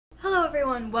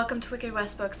everyone, welcome to Wicked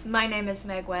West Books. My name is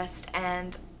Meg West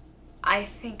and I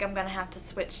think I'm gonna have to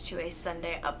switch to a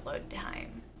Sunday upload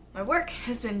time. My work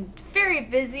has been very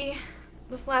busy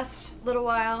this last little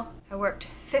while. I worked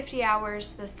 50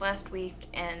 hours this last week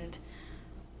and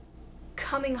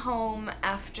coming home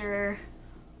after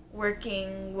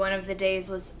working one of the days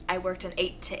was I worked an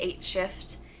 8 to 8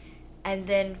 shift and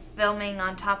then filming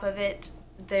on top of it,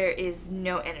 there is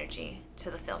no energy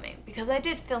to the filming because I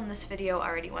did film this video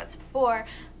already once before,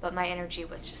 but my energy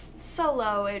was just so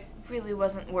low it really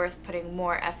wasn't worth putting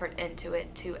more effort into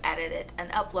it to edit it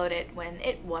and upload it when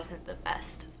it wasn't the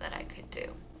best that I could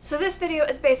do. So this video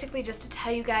is basically just to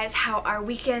tell you guys how our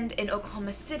weekend in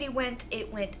Oklahoma City went.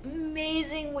 It went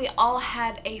amazing. We all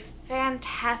had a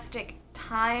fantastic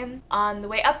time on the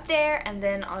way up there, and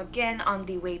then again on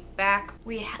the way back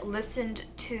we listened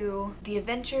to The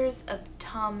Adventures of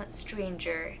Tom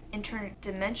Stranger,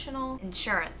 Interdimensional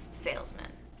Insurance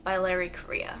Salesman by Larry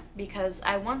Correa, because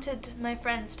I wanted my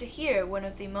friends to hear one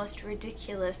of the most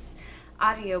ridiculous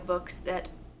audiobooks that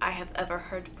I have ever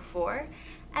heard before,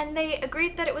 and they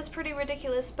agreed that it was pretty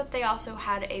ridiculous, but they also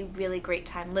had a really great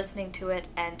time listening to it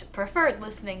and preferred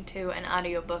listening to an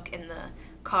audiobook in the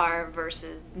car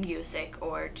versus music,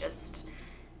 or just,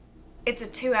 it's a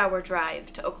 2-hour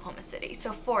drive to Oklahoma City,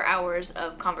 so 4 hours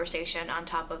of conversation on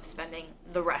top of spending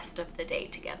the rest of the day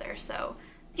together, so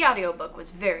the audiobook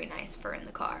was very nice for in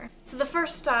the car. So the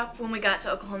first stop when we got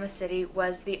to Oklahoma City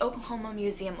was the Oklahoma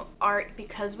Museum of Art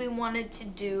because we wanted to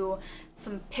do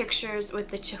some pictures with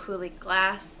the Chihuly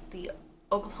glass. The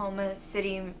Oklahoma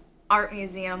City Art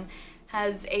Museum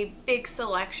has a big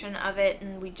selection of it,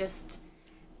 and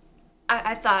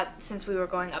I thought since we were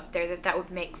going up there that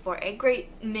would make for a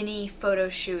great mini photo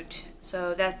shoot,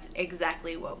 so that's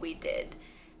exactly what we did.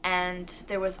 And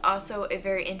there was also a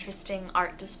very interesting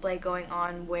art display going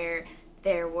on where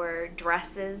there were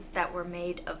dresses that were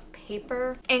made of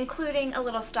paper, including a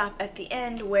little stop at the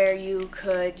end where you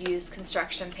could use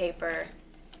construction paper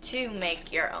to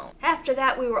make your own. After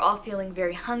that, we were all feeling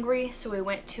very hungry, so we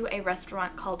went to a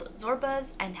restaurant called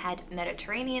Zorba's and had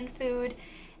Mediterranean food,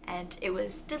 and it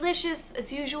was delicious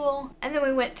as usual. And then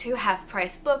we went to Half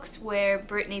Price Books where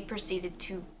Brittany proceeded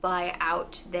to buy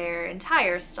out their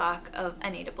entire stock of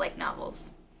Anita Blake novels,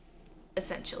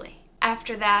 essentially.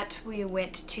 After that, we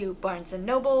went to Barnes &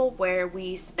 Noble where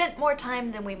we spent more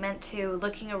time than we meant to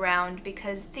looking around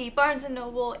because the Barnes &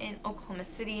 Noble in Oklahoma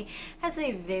City has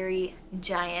a very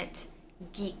giant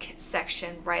geek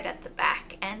section right at the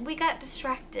back, and we got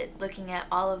distracted looking at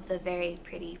all of the very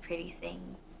pretty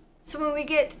things. So when we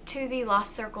get to the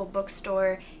Lost Circle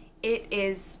bookstore, it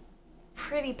is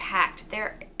pretty packed.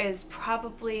 There is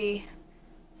probably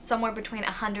somewhere between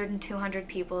 100 and 200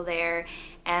 people there,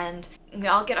 and we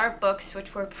all get our books,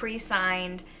 which were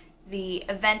pre-signed. The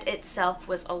event itself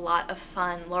was a lot of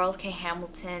fun. Laurell K.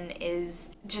 Hamilton is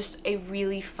just a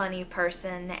really funny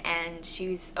person, and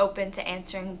she's open to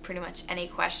answering pretty much any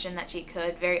question that she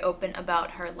could, very open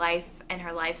about her life and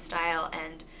her lifestyle,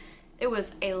 and it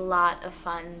was a lot of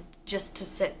fun just to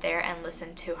sit there and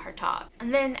listen to her talk.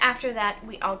 And then after that,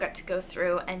 we all got to go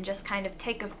through and just kind of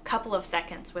take a couple of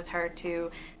seconds with her to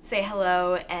say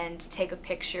hello and take a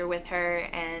picture with her,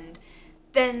 and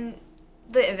then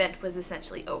the event was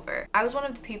essentially over. I was one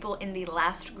of the people in the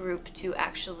last group to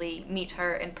actually meet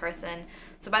her in person,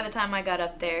 so by the time I got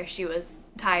up there, she was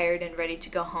tired and ready to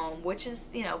go home, which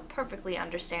is, you know, perfectly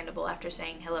understandable after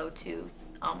saying hello to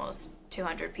almost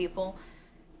 200 people.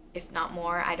 If not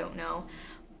more, I don't know.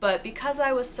 But because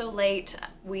I was so late,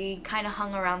 we kind of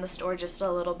hung around the store just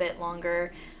a little bit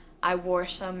longer. I wore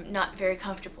some not very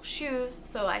comfortable shoes,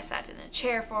 so I sat in a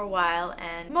chair for a while,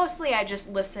 and mostly I just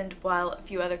listened while a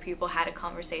few other people had a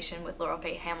conversation with Laurell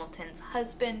K. Hamilton's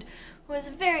husband, who was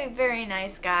a very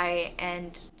nice guy,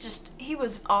 and just, he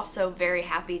was also very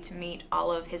happy to meet all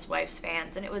of his wife's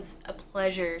fans, and it was a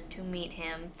pleasure to meet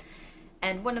him.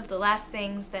 And one of the last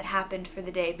things that happened for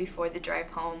the day before the drive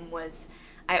home was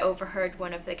I overheard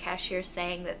one of the cashiers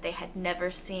saying that they had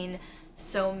never seen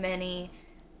so many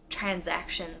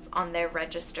transactions on their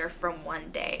register from one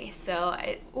day. So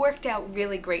it worked out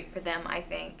really great for them, I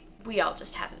think. We all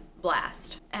just had a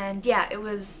blast. And yeah, it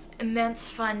was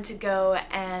immense fun to go,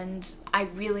 and I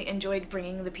really enjoyed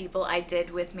bringing the people I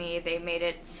did with me. They made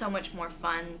it so much more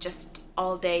fun just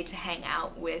all day to hang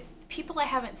out with people I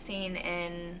haven't seen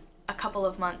in a couple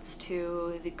of months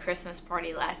to the Christmas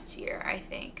party last year, I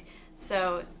think.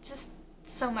 So just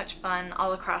so much fun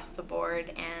all across the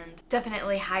board, and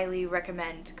definitely highly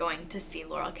recommend going to see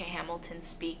Laurell K. Hamilton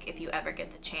speak if you ever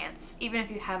get the chance. Even if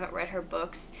you haven't read her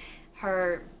books,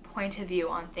 her point of view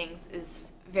on things is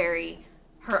very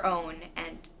her own,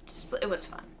 and just, it was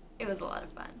fun. It was a lot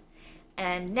of fun.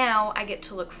 And now I get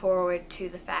to look forward to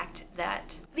the fact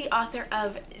that the author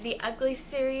of the Ugly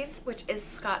series, which is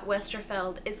Scott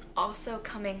Westerfeld, is also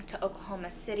coming to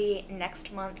Oklahoma City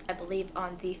next month, I believe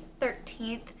on the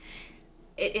 13th.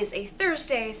 It is a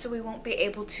Thursday, so we won't be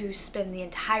able to spend the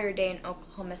entire day in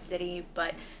Oklahoma City,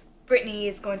 but Brittany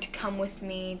is going to come with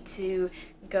me to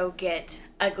go get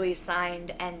Ugly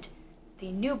signed, and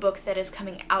the new book that is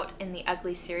coming out in the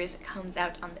Ugly series comes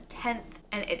out on the 10th,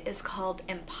 and it is called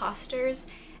Imposters.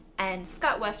 And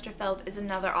Scott Westerfeld is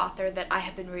another author that I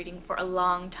have been reading for a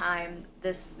long time.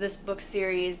 This book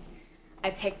series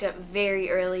I picked up very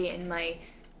early in my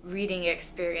reading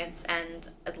experience, and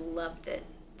I loved it.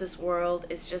 This world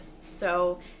is just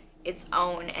so its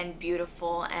own and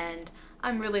beautiful, and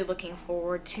I'm really looking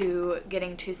forward to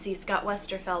getting to see Scott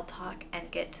Westerfeld talk and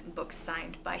get books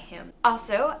signed by him.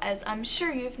 Also, as I'm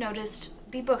sure you've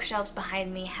noticed, the bookshelves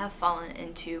behind me have fallen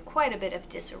into quite a bit of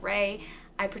disarray.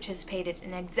 I participated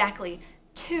in exactly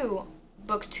 2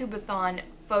 booktubeathon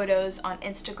photos on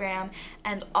Instagram,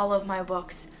 and all of my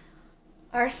books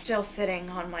are still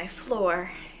sitting on my floor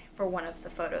for one of the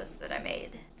photos that I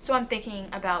made. So I'm thinking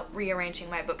about rearranging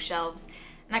my bookshelves,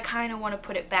 and I kind of want to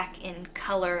put it back in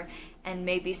color and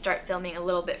maybe start filming a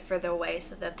little bit further away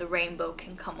so that the rainbow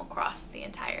can come across the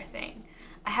entire thing.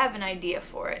 I have an idea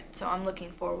for it, so I'm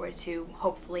looking forward to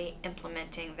hopefully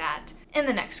implementing that in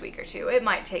the next week or 2. It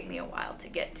might take me a while to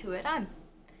get to it. I'm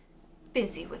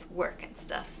busy with work and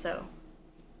stuff, so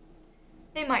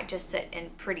they might just sit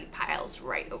in pretty piles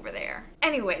right over there.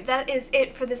 Anyway, that is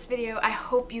it for this video. I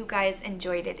hope you guys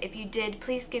enjoyed it. If you did,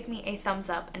 please give me a thumbs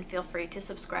up and feel free to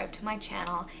subscribe to my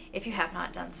channel if you have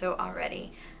not done so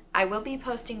already. I will be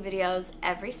posting videos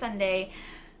every Sunday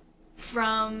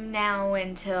from now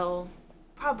until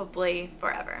probably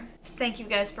forever. Thank you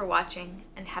guys for watching,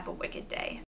 and have a wicked day.